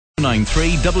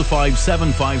93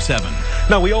 55757.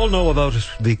 Now, we all know about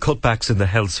the cutbacks in the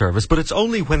health service, but it's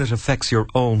only when it affects your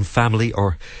own family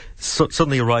or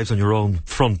suddenly arrives on your own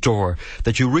front door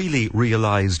that you really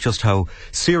realise just how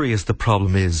serious the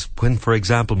problem is. When, for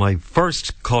example, my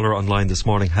first caller online this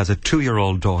morning has a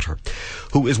 2-year-old daughter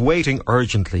who is waiting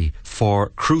urgently for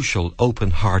crucial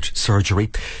open heart surgery.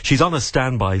 She's on a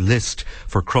standby list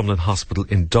for Crumlin Hospital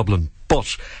in Dublin.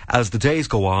 But as the days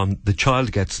go on, the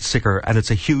child gets sicker and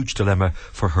it's a huge dilemma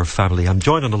for her family. I'm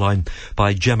joined on the line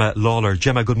by Gemma Lawlor.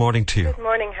 Gemma, good morning to you. Good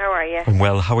morning, how are you? I'm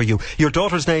well, how are you? Your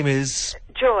daughter's name is?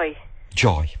 Joy.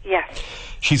 Joy. Yes.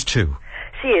 She's 2.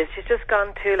 She is. She's just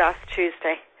gone 2 last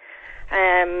Tuesday.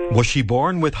 Was she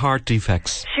born with heart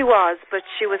defects? She was, but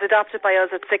she was adopted by us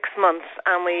at 6 months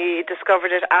and we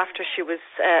discovered it after she was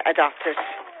adopted.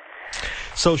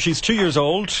 So she's 2 years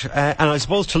old, and I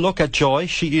suppose to look at Joy,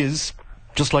 she is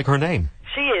just like her name.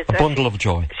 She is. A bundle of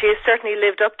joy. She has certainly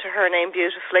lived up to her name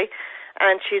beautifully,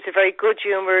 and she's a very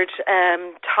good-humoured,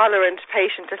 tolerant,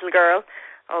 patient little girl,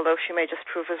 although she may just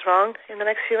prove us wrong in the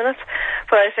next few minutes.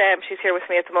 But she's here with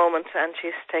me at the moment, and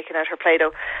she's taken out her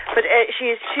Play-Doh. But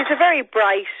she's a very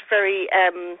bright, very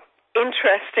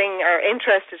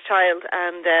interested child,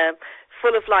 and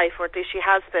full of life, or at least she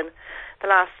has been.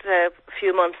 The last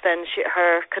few months then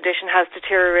her condition has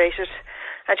deteriorated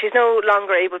and she's no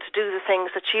longer able to do the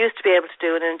things that she used to be able to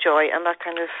do and enjoy, and that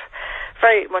kind of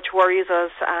very much worries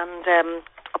us and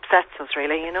upsets us,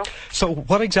 really, you know. So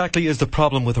what exactly is the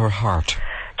problem with her heart?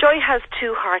 Joy has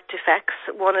 2 heart defects.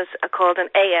 One is called an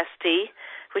ASD,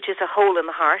 which is a hole in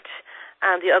the heart,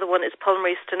 and the other one is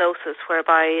pulmonary stenosis,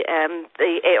 whereby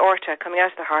the aorta coming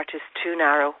out of the heart is too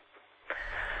narrow.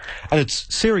 And it's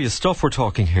serious stuff we're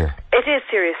talking here. It is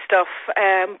serious stuff,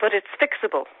 but it's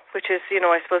fixable, which is, you know,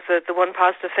 I suppose the one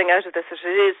positive thing out of this is it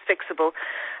is fixable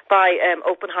by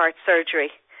open heart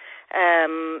surgery.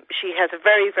 She has a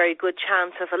very, very good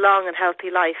chance of a long and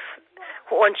healthy life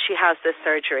once she has this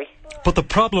surgery. But the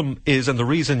problem is, and the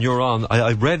reason you're on,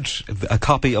 I read a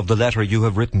copy of the letter you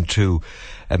have written to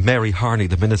Mary Harney,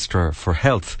 the Minister for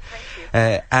Health.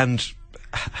 Thank you. And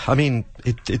I mean,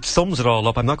 it sums it all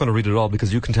up. I'm not going to read it all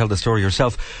because you can tell the story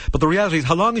yourself. But the reality is,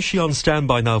 how long is she on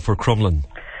standby now for Crumlin?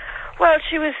 Well,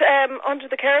 she was under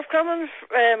the care of Crumlin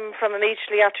from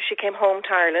immediately after she came home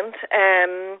to Ireland.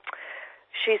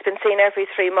 She's been seen every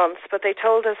 3 months, but they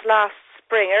told us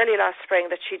early last spring,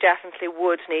 that she definitely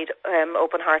would need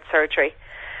open heart surgery.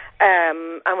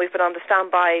 And we've been on the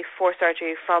standby for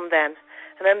surgery from then.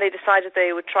 And then they decided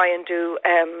they would try and do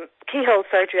keyhole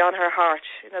surgery on her heart.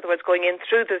 In other words, going in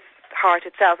through the heart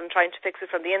itself and trying to fix it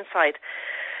from the inside.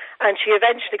 And she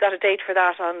eventually got a date for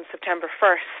that on September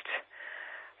 1st.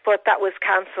 But that was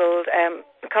cancelled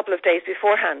a couple of days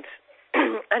beforehand.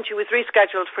 And she was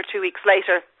rescheduled for 2 weeks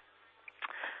later.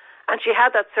 And she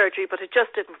had that surgery, but it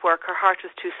just didn't work. Her heart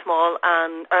was too small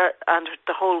and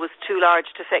the hole was too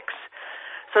large to fix.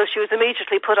 So she was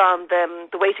immediately put on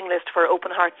the waiting list for open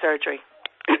heart surgery.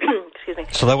 Excuse me.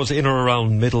 So that was in or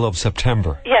around middle of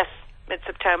September? Yes,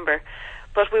 mid-September.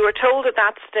 But we were told at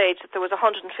that stage that there was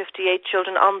 158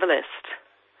 children on the list.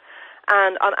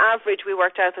 And on average, we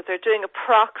worked out that they're doing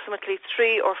approximately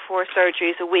 3 or 4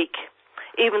 surgeries a week,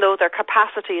 even though their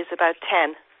capacity is about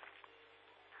 10.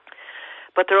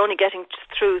 But they're only getting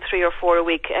through 3 or 4 a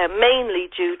week, mainly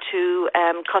due to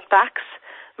cutbacks,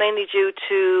 mainly due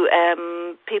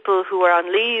to people who are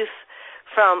on leave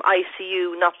from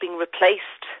ICU not being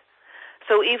replaced.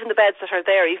 So even the beds that are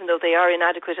there, even though they are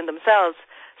inadequate in themselves,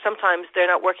 sometimes they're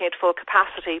not working at full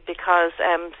capacity because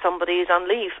somebody is on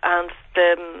leave and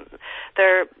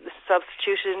their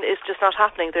substitution is just not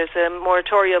happening. There's a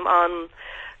moratorium on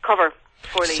cover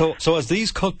for leave. So as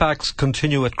these cutbacks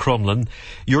continue at Crumlin,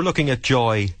 you're looking at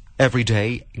Joy every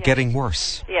day getting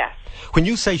worse. Yes. When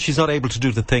you say she's not able to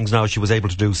do the things now she was able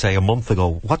to do, say, a month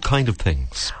ago, what kind of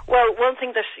things? Well, one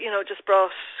thing that, you know, just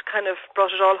brought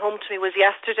it all home to me was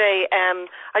yesterday.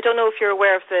 I don't know if you're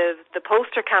aware of the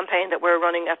poster campaign that we're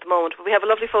running at the moment, but we have a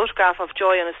lovely photograph of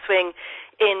Joy on a swing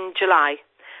in July.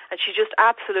 And she just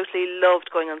absolutely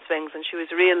loved going on swings, and she was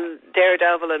a real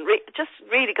daredevil and just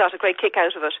really got a great kick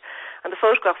out of it. And the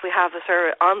photograph we have is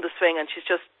her on the swing, and she's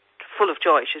just full of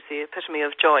joy. She's the epitome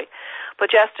of joy.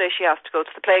 But yesterday she asked to go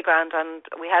to the playground, and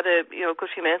we had a good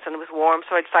few minutes, and it was warm,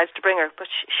 so I decided to bring her. But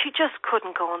she just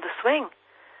couldn't go on the swing.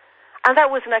 And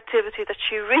that was an activity that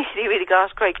she really, really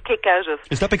got a great kick out of.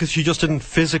 Is that because she just didn't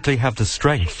physically have the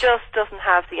strength? She just doesn't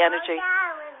have the energy.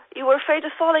 You were afraid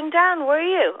of falling down, were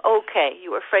you? Okay,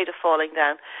 you were afraid of falling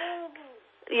down.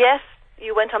 Yes,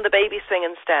 you went on the baby swing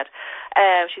instead.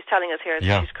 She's telling us here, and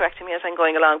she's correcting me as I'm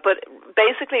going along. But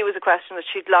basically it was a question that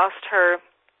she'd lost her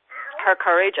her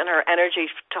courage and her energy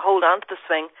to hold on to the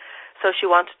swing. So she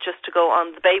wanted just to go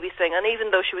on the baby swing. And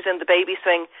even though she was in the baby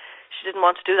swing, she didn't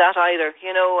want to do that either,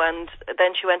 and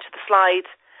then she went to the slide.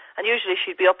 And usually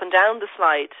she'd be up and down the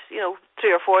slide, 3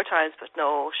 or 4 times. But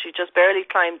no, she just barely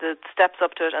climbed the steps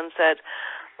up to it and said,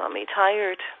 "Mommy,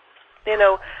 tired."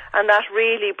 And that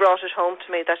really brought it home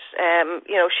to me that,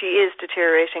 she is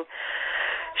deteriorating.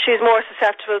 She's more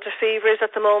susceptible to fevers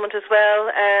at the moment as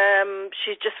well.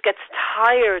 She just gets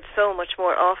tired so much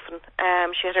more often.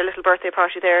 She had her little birthday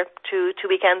party there two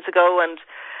weekends ago, and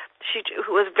she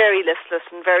was very listless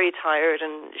and very tired,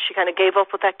 and she kind of gave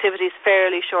up with activities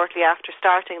fairly shortly after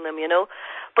starting them,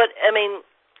 But,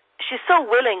 she's so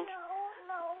willing.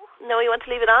 No, you want to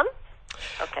leave it on?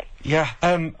 Okay. Yeah,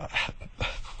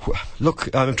 look,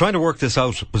 I'm trying to work this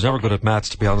out. I was never good at maths,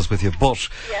 to be honest with you. But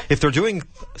if they're doing,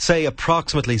 say,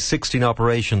 approximately 16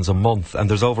 operations a month, and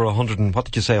there's over 100 and, what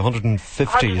did you say,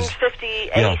 150?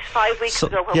 158, 5 weeks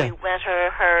ago when we met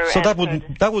her. So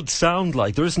that would sound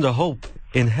like there isn't a hope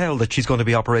in hell that she's going to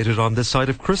be operated on this side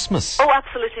of Christmas. Oh,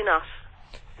 absolutely not.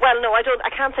 Well, no, I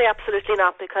can't say absolutely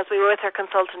not, because we were with her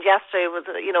consultant yesterday with,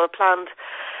 a planned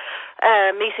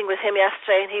meeting with him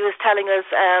yesterday, and he was telling us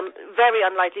very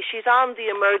unlikely. She's on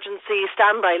the emergency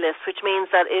standby list, which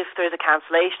means that if there's a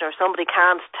cancellation or somebody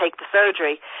can't take the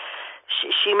surgery,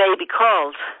 she may be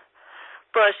called.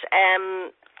 But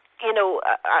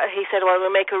he said, well,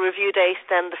 we'll make a review date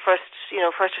then the first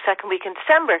or second week in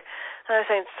December. And I was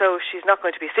saying, so she's not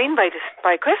going to be seen by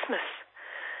Christmas?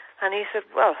 And he said,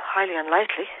 well, highly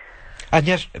unlikely. And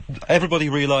yet everybody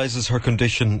realises her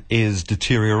condition is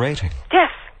deteriorating. Yes.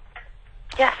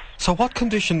 So what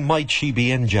condition might she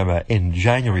be in, Gemma, in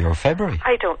January or February?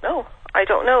 I don't know.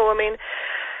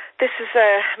 This is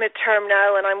midterm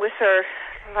now, and I'm with her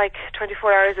like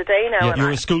 24 hours a day now. Yeah, you're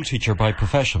a school teacher by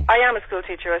profession. I am a school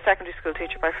teacher, a secondary school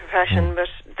teacher by profession, but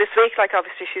this week,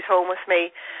 obviously she's home with me.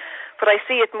 But I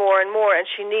see it more and more, and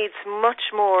she needs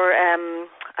much more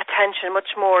attention,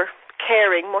 much more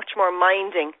caring, much more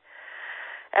minding.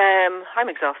 I'm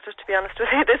exhausted, to be honest with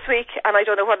you, this week, and I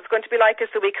don't know what it's going to be like as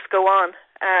the weeks go on,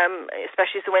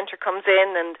 especially as the winter comes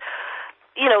in, and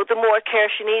the more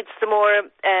care she needs, the more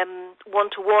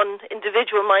one-to-one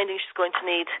individual minding she's going to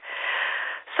need.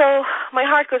 So my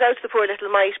heart goes out to the poor little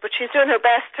mite, but she's doing her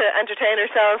best to entertain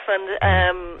herself, and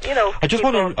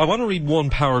I want to read one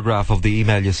paragraph of the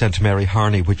email you sent to Mary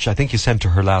Harney, which I think you sent to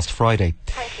her last Friday.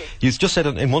 Thank you. You just said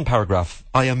in one paragraph,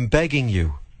 "I am begging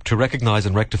you to recognise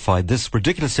and rectify this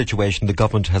ridiculous situation the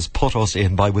government has put us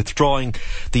in by withdrawing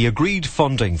the agreed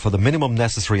funding for the minimum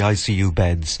necessary ICU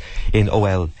beds in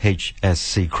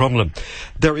OLHSC Crumlin.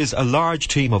 There is a large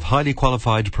team of highly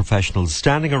qualified professionals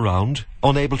standing around,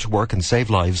 unable to work and save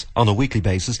lives on a weekly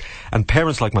basis, and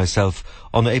parents like myself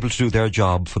unable to do their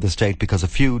job for the state because a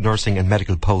few nursing and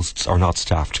medical posts are not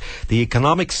staffed. The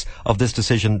economics of this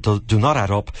decision do not add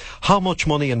up. How much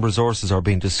money and resources are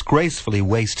being disgracefully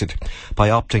wasted by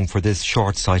opting for this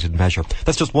short-sighted measure?"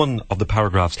 That's just one of the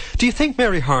paragraphs. Do you think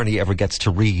Mary Harney ever gets to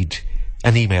read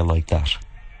an email like that?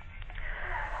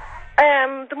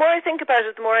 The more I think about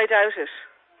it, the more I doubt it.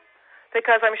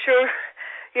 Because I'm sure,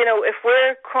 if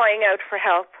we're crying out for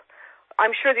help,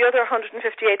 I'm sure the other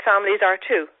 158 families are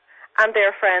too, and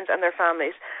their friends and their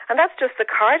families. And that's just the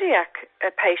cardiac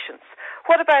patients.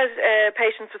 What about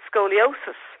patients with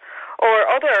scoliosis or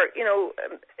other,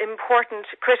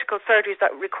 important critical surgeries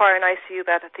that require an ICU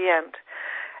bed at the end?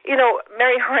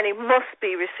 Mary Harney must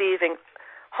be receiving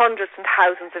hundreds and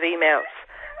thousands of emails.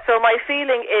 So my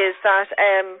feeling is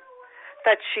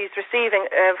that she's receiving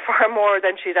far more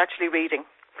than she's actually reading.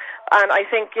 And I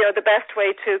think, the best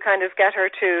way to kind of get her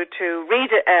to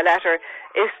read a letter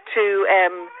is to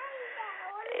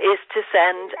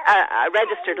send a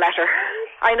registered letter.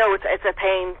 I know it's a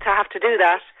pain to have to do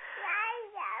that.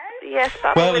 Yes,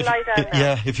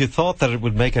 if you thought that it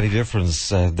would make any difference,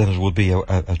 then it would be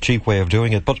a cheap way of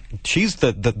doing it. But she's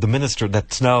the minister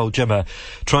that's now, Gemma,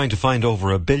 trying to find over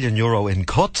 €1 billion in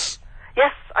cuts.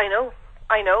 Yes, I know.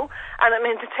 And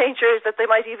the danger is that they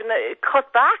might even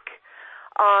cut back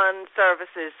on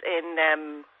services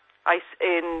in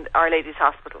Our Lady's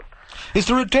Hospital. Is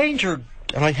there a danger?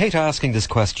 And I hate asking this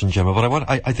question, Gemma, but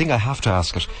I think I have to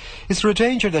ask it. Is there a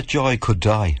danger that Joy could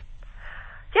die?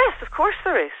 Yes, of course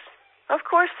there is. Of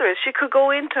course there is. She could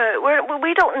go into...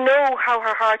 We don't know how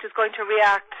her heart is going to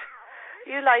react.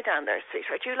 You lie down there,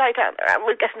 sweetheart. You lie down there, and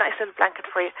we'll get a nice little blanket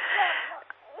for you.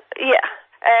 Yeah.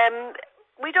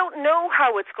 We don't know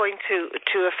how it's going to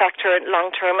affect her long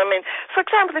term. For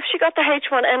example, if she got the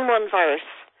H1N1 virus,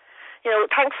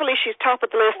 thankfully she's top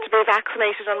of the list to be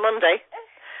vaccinated on Monday.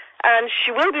 And she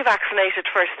will be vaccinated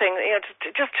first thing,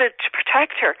 just to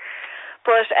protect her.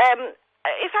 But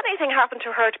if anything happened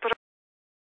to her, to put